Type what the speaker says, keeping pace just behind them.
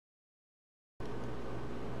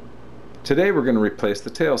Today we're going to replace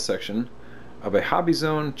the tail section of a Hobbie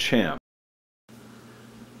Zone Champ.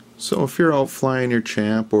 So if you're out flying your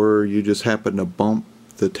Champ or you just happen to bump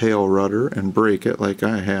the tail rudder and break it like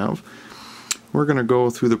I have, we're going to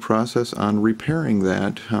go through the process on repairing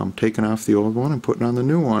that, taking off the old one and putting on the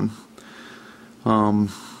new one.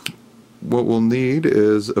 What we'll need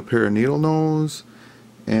is a pair of needle nose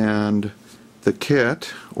and the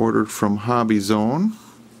kit ordered from Hobbie Zone.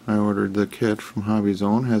 I ordered the kit from Hobbie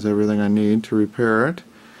Zone, has everything I need to repair it,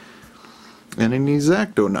 and an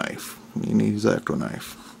X-Acto knife. You need an X-Acto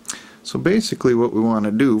knife. So basically what we want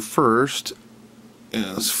to do first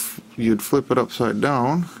is you'd flip it upside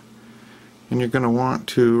down and you're going to want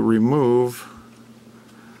to remove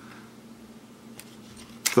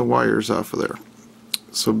the wires off of there.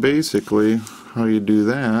 So basically how you do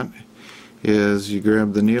that is you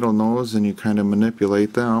grab the needle nose and you kind of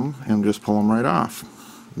manipulate them and just pull them right off.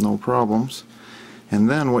 No problems. And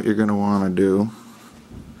then what you're going to want to do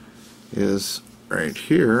is right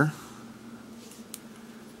here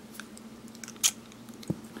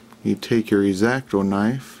you take your X-Acto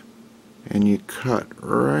knife and you cut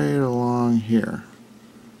right along here.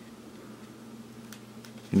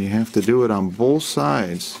 And you have to do it on both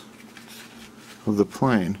sides of the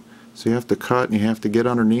plane. So you have to cut and you have to get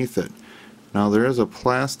underneath it. Now there is a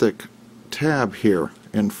plastic tab here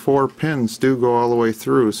and 4 pins do go all the way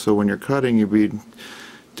through, so when you're cutting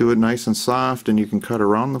do it nice and soft and you can cut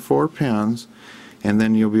around the 4 pins and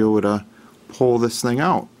then you'll be able to pull this thing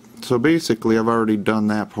out. So basically I've already done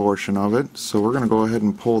that portion of it, so we're going to go ahead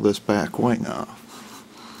and pull this back wing off.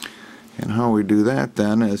 And how we do that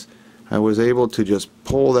then is I was able to just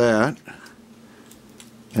pull that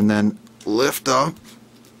and then lift up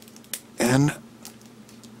and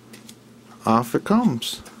off it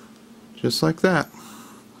comes, just like that.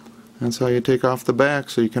 That's how you take off the back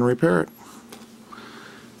so you can repair it.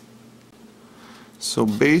 So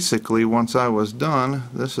basically once I was done,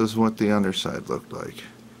 this is what the underside looked like.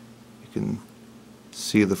 You can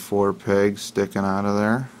see the 4 pegs sticking out of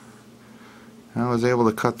there. I was able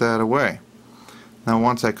to cut that away. Now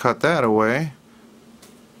once I cut that away,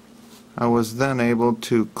 I was then able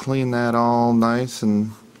to clean that all nice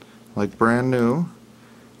and like brand new,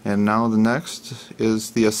 and now the next is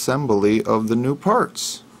the assembly of the new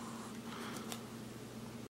parts.